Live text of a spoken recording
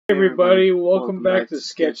Everybody, welcome back to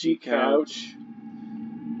Sketchy Couch.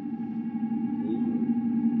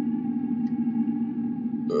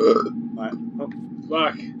 What? Oh.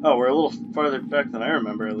 Fuck. Oh, we're a little farther back than I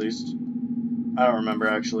remember, at least. I don't remember,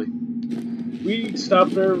 actually. We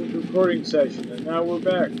stopped our recording session, and now we're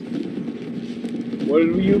back. What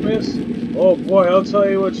did you miss? Oh boy, I'll tell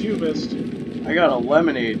you what you missed. I got a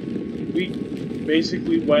lemonade. We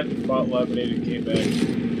basically went and bought lemonade and came back.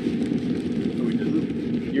 No, we didn't.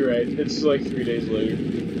 You're right, it's like 3 days later.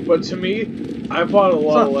 But to me, I bought a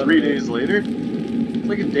lot of lemonade. 3 days later? It's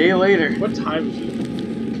like a day later. What time is it?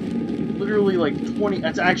 Literally like 20...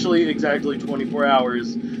 It's actually exactly 24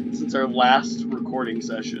 hours since our last recording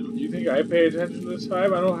session. You think I pay attention this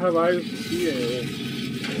time? I don't have eyes to see anything.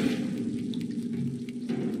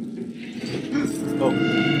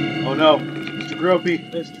 Oh no. Mr. Gropey.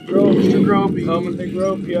 Mr. Gropey. Mr. Gropey. Coming to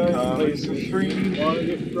Gropey. Coming for free. Wanna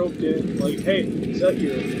get groped in. Like, hey, is that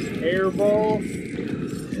your hairball?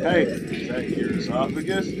 Hey, is that your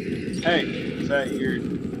esophagus? Hey, is that your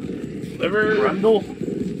liver? Grundle?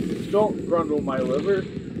 Don't grundle my liver.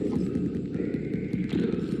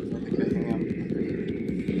 Like a ham.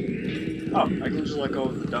 Oh, I can just let go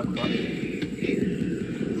of the duck button.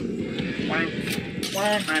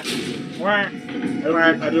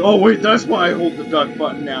 Oh wait, that's why I hold the duck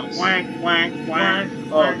button now.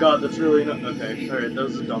 Oh god, that's really not okay. Sorry, that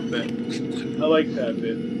was a dumb bit. I like that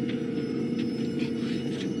bit.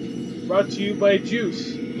 Brought to you by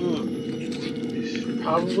juice.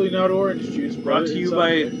 Probably not orange juice. Brought to you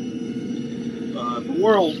by the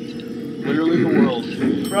world. Literally the world.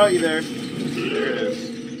 Brought you there. There it is.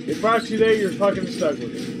 It brought you there. You're fucking stuck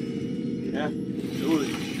with it. Yeah.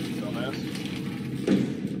 Totally. Dumbass.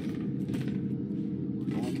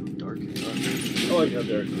 I like how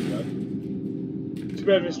dark it got. Too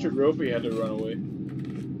bad Mr. Gropey had to run away.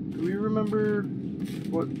 Do we remember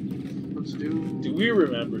what's due? Do we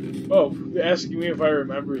remember? Oh, asking me if I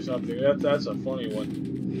remember something. That's a funny one.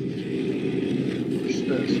 What's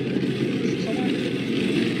this?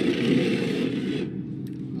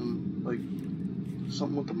 Like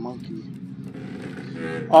something with the monkey.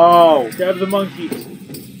 Oh! Grab the monkey.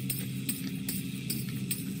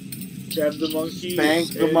 Grab the monkey. Spank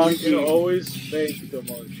the monkey. You can always spank the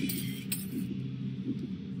monkey.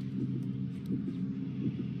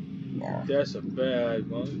 That's a bad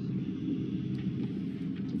monkey.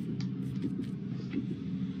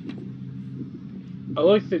 I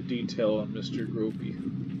like the detail on Mr. Gropey.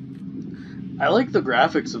 I like the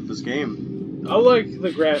graphics of this game. I like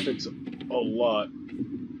the graphics a lot.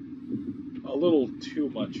 A little too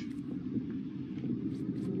much.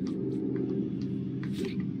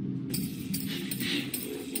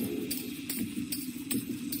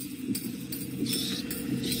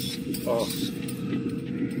 Oh.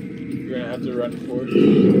 You're gonna have to run for it.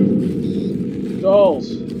 Dolls!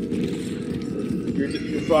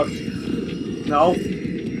 You're fucked. No.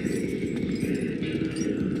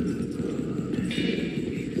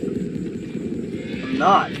 I'm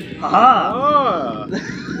not. Haha! Ah!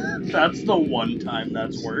 That's the one time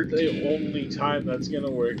that's worked. The only time that's gonna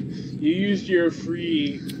work. You used your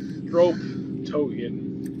free grope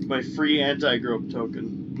token. My free anti-grope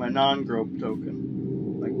token. My non-grope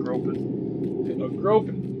token. Like groping. A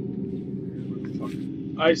groping.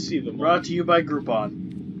 I see them. Brought to you by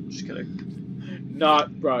Groupon. Just kidding.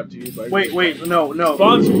 Not brought to you by Wait, no.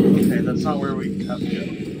 Sponsor. Okay, that's not where we have to go.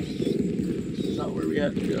 That's not where we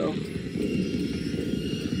have to go.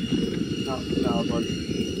 No, bud.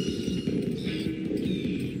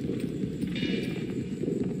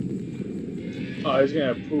 Oh, he's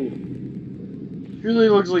gonna poo. He really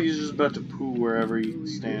looks like he's just about to poo wherever he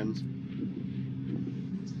stands.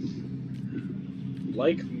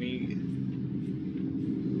 Like me.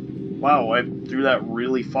 Wow, I threw that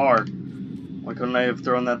really far. Why couldn't I have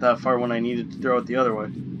thrown that far when I needed to throw it the other way?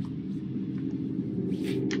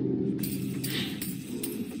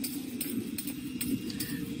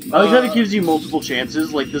 I like that it gives you multiple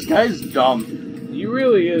chances. Like, this guy's dumb. He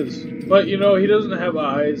really is. But, you know, he doesn't have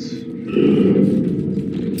eyes.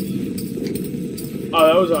 Oh,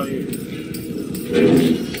 that was on you.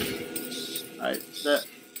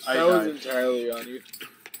 That was entirely on you.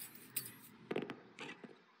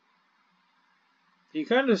 He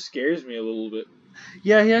kind of scares me a little bit.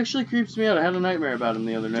 Yeah, he actually creeps me out. I had a nightmare about him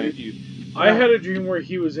the other night. Did you? Yeah. I had a dream where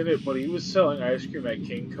he was in it, but he was selling ice cream at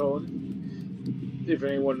King Cone. If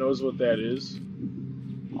anyone knows what that is.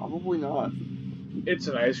 Probably not. It's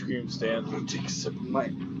an ice cream stand. I'm gonna take a sip of my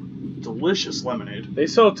delicious lemonade. They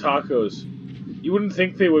sell tacos. You wouldn't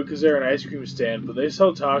think they would because they're an ice cream stand, but they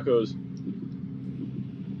sell tacos.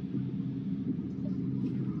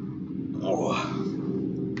 Oh.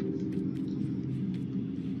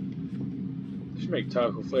 should make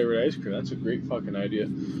taco flavored ice cream. That's a great fucking idea.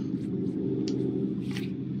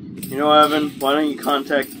 You know, Evan, why don't you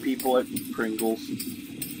contact the people at Pringles?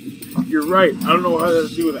 You're right. I don't know how that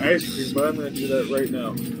has to do with ice cream, but I'm going to do that right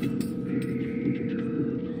now.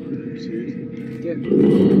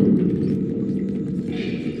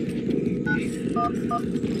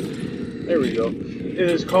 There we go. It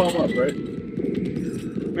is call them up, right?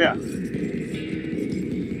 Yeah.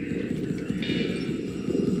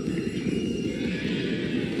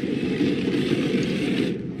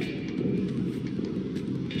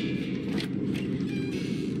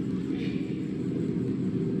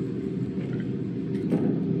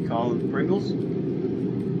 Calling Pringles?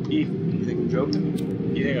 You think I'm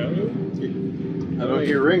joking? You think I'm joking? I don't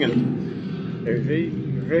hear ringing. Ring,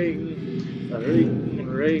 ring, ring,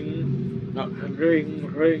 ring,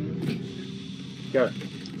 ring, ring. Gotta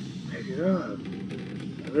pick it up.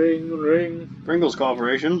 Ring, ring. Pringles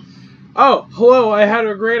Corporation. Oh, hello, I had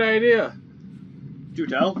a great idea. Do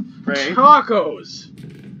tell. Pray. Tacos.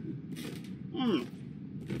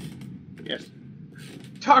 Yes.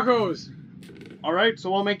 Tacos. Alright,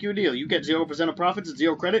 so I'll make you a deal. You get 0% of profits at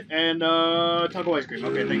 0 credit and taco ice cream.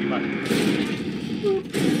 Okay, thank you, bye.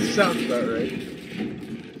 Sounds about right.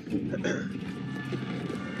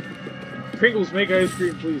 Pringles, make ice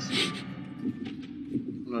cream, please.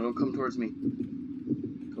 No, don't come towards me.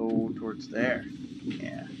 Go towards there.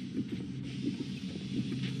 Yeah.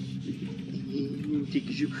 Take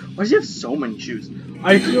your shoe. Why does he have so many shoes?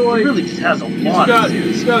 I feel like he really just has a lot of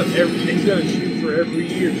shoes. He's got a shoe for every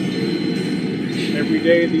year. Every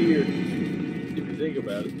day of the year. If you think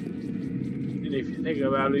about it. And if you think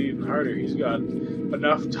about it even harder, he's got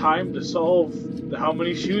enough time to solve how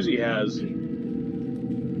many shoes he has.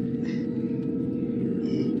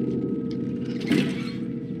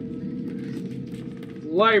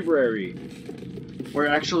 Library. We're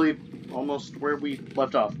actually almost where we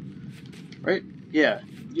left off. Right? Yeah.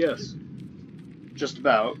 Yes. Just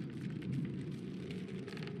about.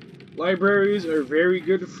 Libraries are very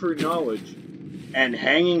good for knowledge. And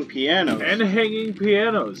hanging pianos. And hanging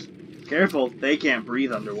pianos. Careful, they can't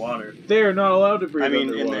breathe underwater. They are not allowed to breathe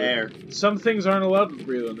underwater. in the air. Some things aren't allowed to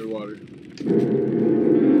breathe underwater.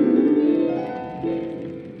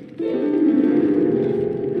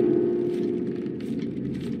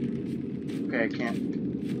 Okay, I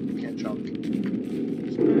can't jump.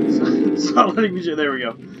 It's not letting me. There we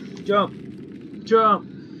go. Jump, jump.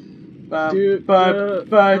 I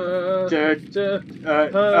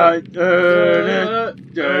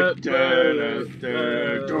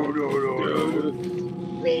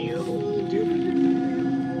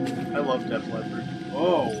love Def Leppard.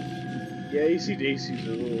 Oh. Yeah, AC/DC's a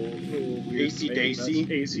little weird.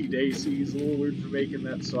 AC/DC's a little weird for making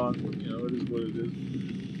that song, but you know, it is what it is.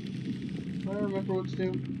 I don't remember what to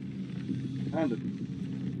do. Kind of.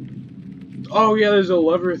 Oh yeah, there's a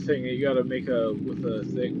lever thing that you gotta make with a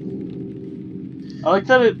thing. I like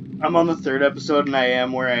that I'm on the 3rd episode and I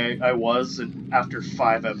am where I was after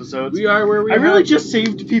 5 episodes. We are where we are. I really just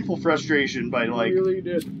saved people frustration by like... We really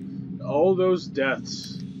did. All those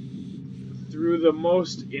deaths. Through the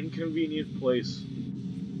most inconvenient place.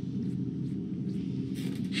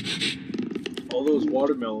 All those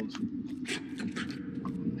watermelons.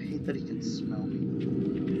 I hate that he can smell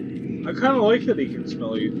me. I kind of like that he can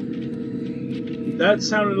smell you. That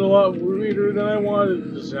sounded a lot weirder than I wanted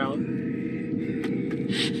it to sound.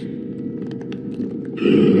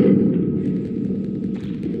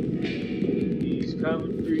 He's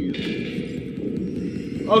coming for you.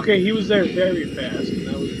 Okay, he was there very fast, and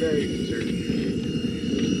I was very concerned.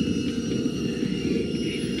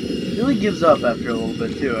 He really gives up after a little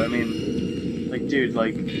bit, too. I mean, like, dude,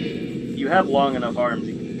 like, you have long enough arms,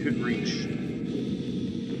 you could reach.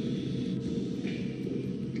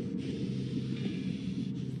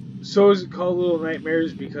 So is it called Little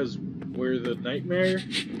Nightmares because we're the nightmare?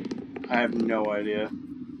 I have no idea.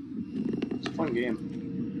 It's a fun game.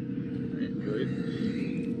 Good.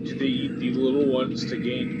 Do they eat the little ones to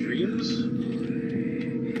gain dreams?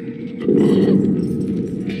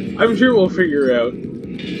 I'm sure we'll figure it out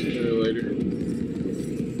sooner or later.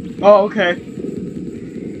 Oh, okay.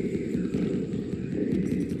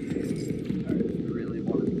 I really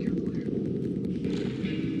want to be careful here.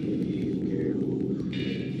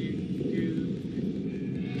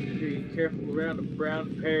 Be careful around a brown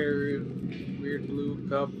pear, weird blue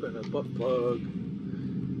cup, and a butt plug.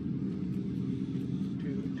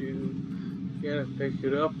 Gotta pick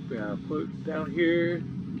it up, gotta put it down here,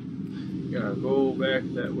 gotta go back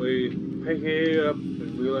that way, pick it up,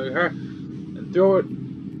 and be like, huh, and throw it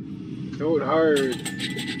hard,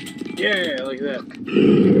 yeah, like that.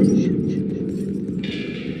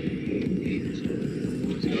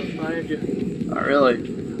 behind you. Not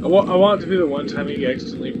really. I want it to be the one time he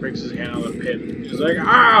accidentally breaks his hand on the pin. He's like,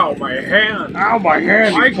 ow, my hand! Ow, my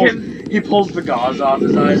hand! He pulls the gauze off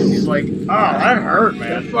his eyes and he's like, oh, that hurt,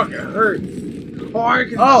 man. That fucking hurt. Oh, I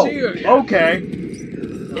can see it. Okay.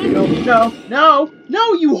 No,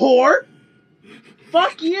 you whore!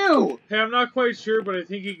 Fuck you! Hey, I'm not quite sure, but I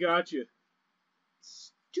think he got you.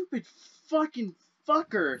 Stupid fucking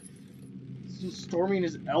fucker. Storming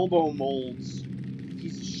his elbow molds.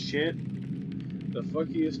 Piece of shit. The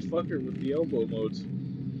fuckiest fucker with the elbow modes.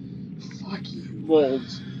 Fuck you.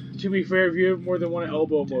 Molds. To be fair, if you have more than one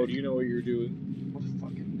elbow mode, you know what you're doing. What a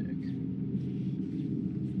fucking dick.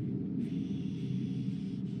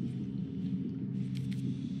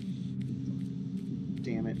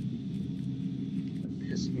 Damn it. That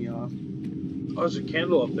pissed me off. Oh, there's a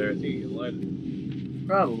candle up there. I think you can light it.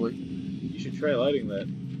 Probably. You should try lighting that.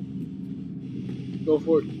 Go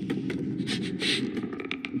for it.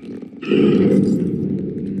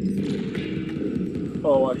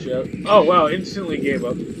 Oh, watch out. Oh, wow, instantly gave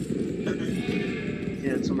up.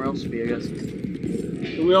 Yeah, it's somewhere else to be, I guess.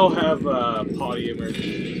 We all have potty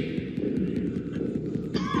emergencies.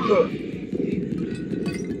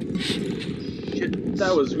 Shit.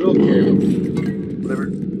 That was real scary. Whatever.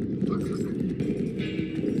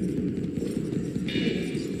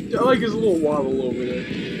 I like his little waddle over there.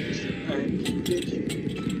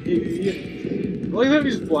 I like that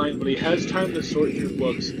he's blind, but he has time to sort through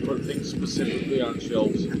books and put things specifically on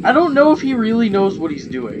shelves. I don't know if he really knows what he's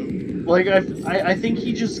doing. Like, I think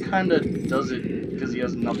he just kind of does it because he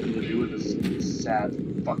has nothing to do with his sad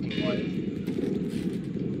fucking life.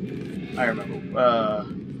 I remember.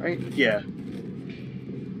 Right? Yeah.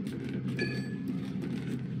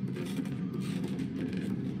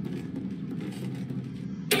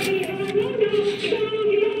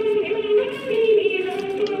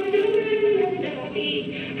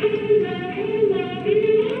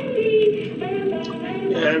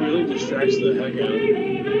 Yeah, it really distracts the heck out of me.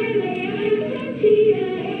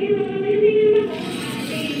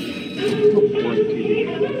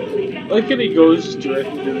 Like when he goes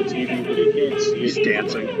directly to the TV, but he can't see it. He's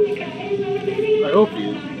dancing. I hope he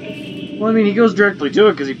is. Well, I mean, he goes directly to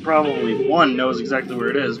it because he probably, one, knows exactly where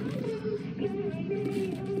it is.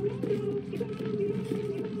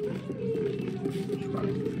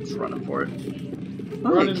 Just running for it.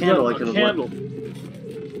 Oh, a candle I could have lit.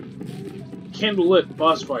 Candle lit,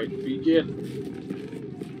 boss fight, begin.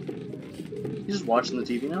 You just watching the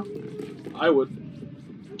TV now? I would.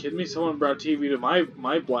 Kidding me? Someone brought TV to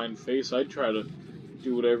my blind face. I'd try to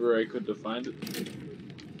do whatever I could to find it.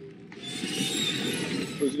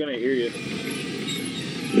 Who's gonna hear you?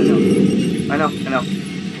 I know.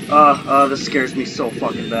 This scares me so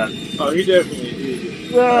fucking bad. Oh, he definitely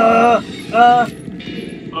hears you.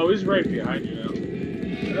 Oh, he's right behind you now.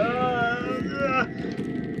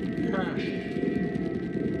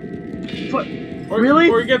 Really?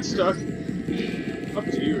 Or he gets stuck. Up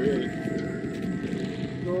to you, really.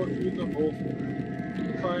 Go through the hole.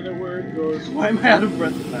 Find out where it goes. Why am I out of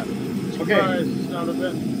breath with that? Okay. Surprise, it's not a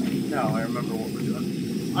vent. No, I remember what we're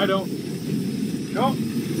doing. I don't. Go!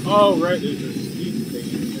 Oh, right, there's a speed thing.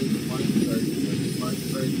 There's a mind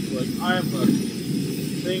card. It's like, I am a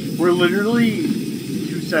thing. We're literally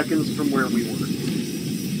 2 seconds from where we were.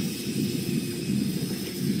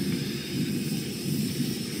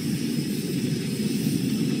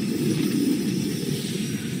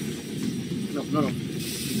 No.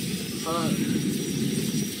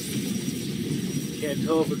 Can't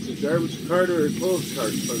tell if it's a garbage cart or a clothes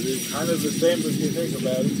cart, but it's kind of the same if you think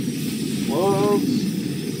about it.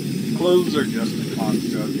 Clothes are just a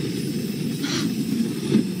construct.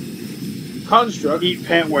 Construct? Eat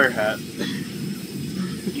pant, wear hat.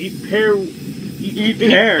 Eat pear. Eat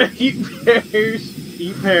pear. Eat pears.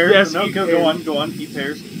 Eat pears. Yes, no, eat go pears. on. Eat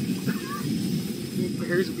pears. Eat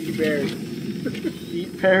pears, be bears.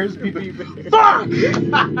 Eat pears, be bears. Fuck!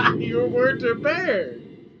 You weren't a bear.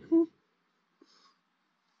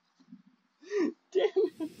 Damn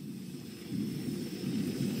it.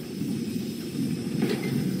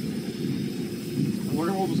 I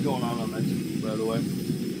wonder what was going on that TV, by the way.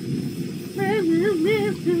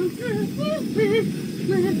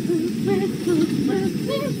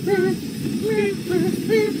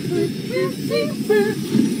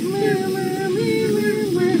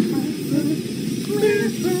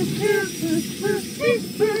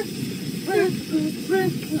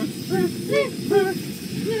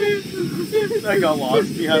 I got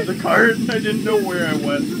lost behind the cart and I didn't know where I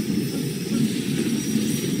went.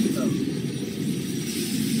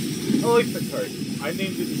 I like the cart. I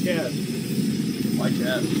named it Chad. My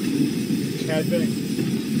cat. Chad Banks.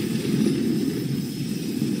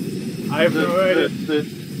 I have no idea.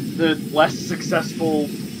 The less successful,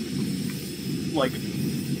 like,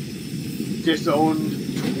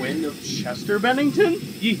 disowned twin of Chester Bennington?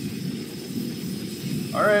 Yee.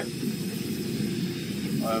 Alright.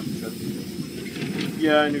 Chester.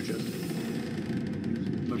 Yeah, I knew Chester.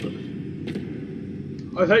 My brother.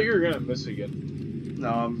 I thought you were gonna miss again. No,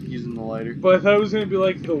 I'm using the lighter. But I thought it was gonna be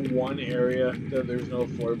like the one area that there's no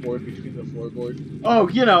floorboard between the floorboards. Oh,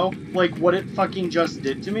 you know, like what it fucking just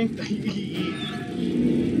did to me?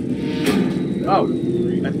 Oh,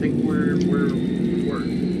 I think we're.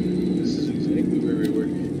 This is exactly where we were.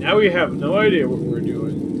 Now we have no idea what we're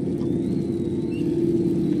doing.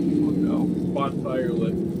 Oh no. Bonfire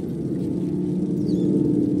lit.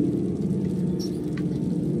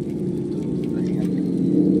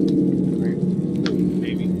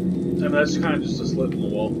 Maybe. I mean, that's kind of just a slit in the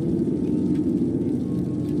wall.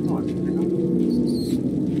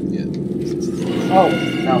 Oh,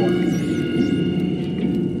 that one.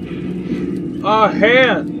 A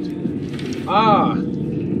hand! Ah!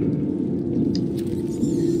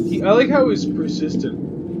 I like how he's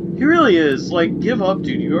persistent. He really is. Like, give up,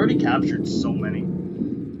 dude. You already captured so many.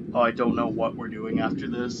 Oh, I don't know what we're doing after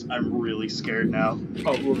this. I'm really scared now.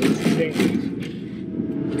 Oh, well, there's a thing.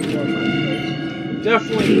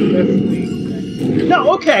 Definitely.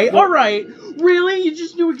 No, okay, alright. Really? You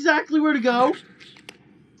just knew exactly where to go?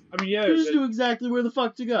 I mean, yeah, You just knew exactly where the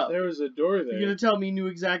fuck to go. there was a door there. You're gonna tell me you knew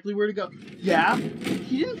exactly where to go? Yeah?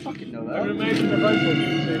 He didn't fucking know I would that. imagine if I told you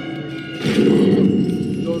the same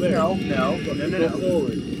thing. Go there. No. Go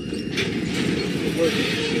forward. Work.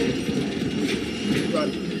 Run.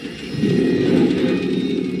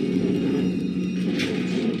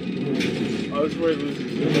 Oh, this is where he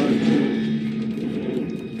loses his mind.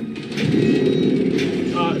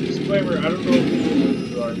 Disclaimer, I don't know what the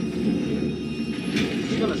rules are.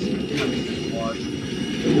 He's gonna watch.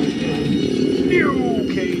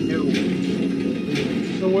 Okay, no.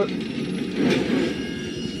 So what?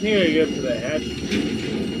 You gotta get up to the hatch.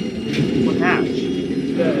 What hatch?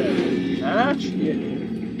 That Hatch? yeah.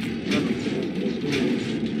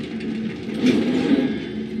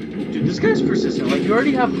 Dude, this guy's persistent. Like, you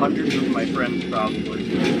already have hundreds of my friends, probably.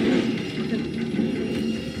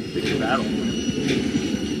 Pick your battle.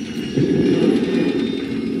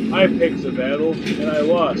 I picked the battle, and I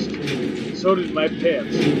lost. So did my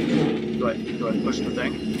pants. Do I push the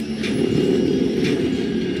thing?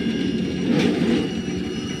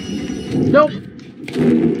 Nope!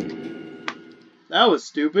 That was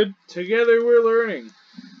stupid. Together we're learning.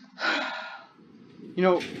 You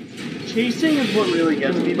know, chasing is what really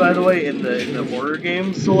gets me, by the way, in the horror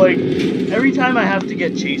games. So, like, every time I have to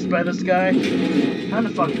get chased by this guy, kind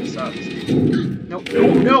of fucking sucks.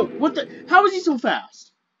 No! What the? How is he so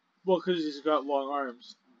fast? Well, because he's got long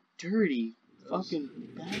arms. Dirty fucking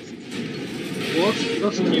bastard. Well,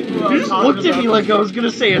 let's keep You just looked at me like I was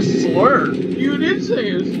gonna say a slur. You did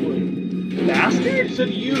say a slur. Bastard? I said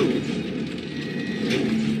you.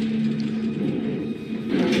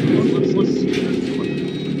 Let's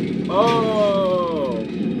see. Oh.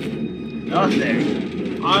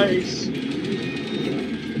 Nothing. I see.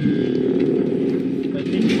 I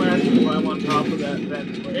think you might have to climb on top of that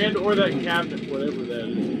and or that cabinet, whatever that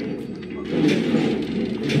is.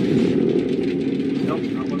 Nope,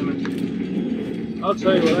 not what I meant. I'll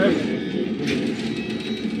tell you what I meant.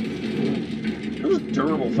 That was a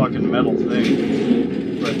durable fucking metal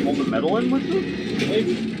thing. Do I pull the metal in with me?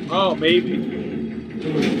 Maybe. Oh, maybe.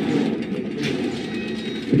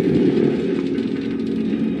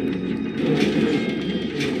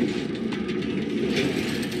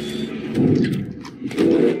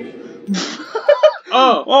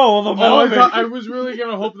 Oh, the metal. I was really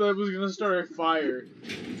gonna hope that it was gonna start a fire.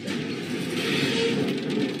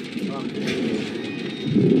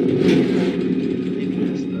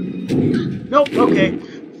 Nope, okay.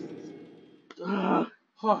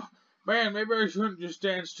 Oh, man, maybe I shouldn't just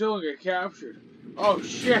stand still and get captured. Oh,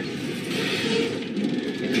 shit!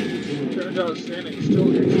 Turns out standing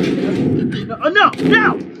still gets you captured. No!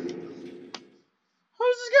 How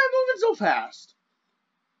is this guy moving so fast?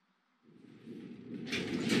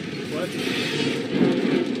 What?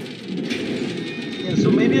 Yeah,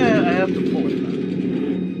 so maybe I have to pull it then.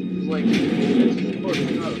 It's like, It's push,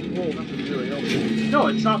 not a pull. Nothing really helpful. no,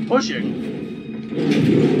 it's not pushing.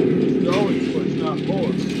 It's always push, not pull.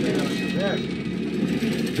 It's stand on your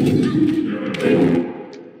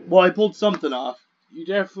neck. Well, I pulled something off. You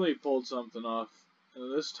definitely pulled something off.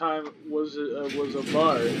 And this time was a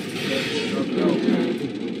bar. That's nothing else.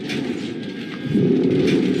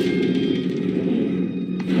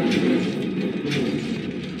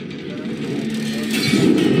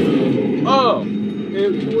 Oh! It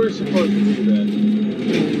we're supposed to do that.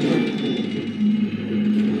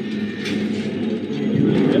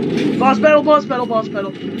 Boss battle, boss battle, boss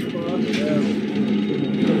battle.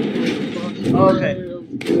 Okay.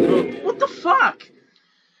 What the fuck?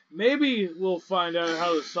 Maybe we'll find out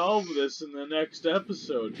how to solve this in the next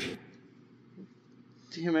episode.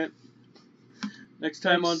 Damn it. Next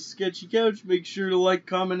time on Sketchy Couch, make sure to like,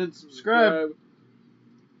 comment, and subscribe.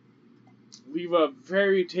 Leave a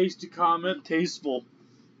very tasty comment. Tasteful.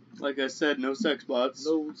 Like I said, no sex bots.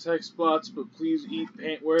 No sex bots, but please eat,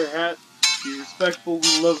 paint, wear a hat. Be respectful,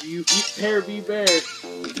 we love you. Eat pear, be bear.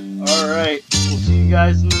 Alright, we'll see you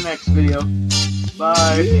guys in the next video.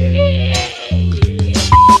 Bye.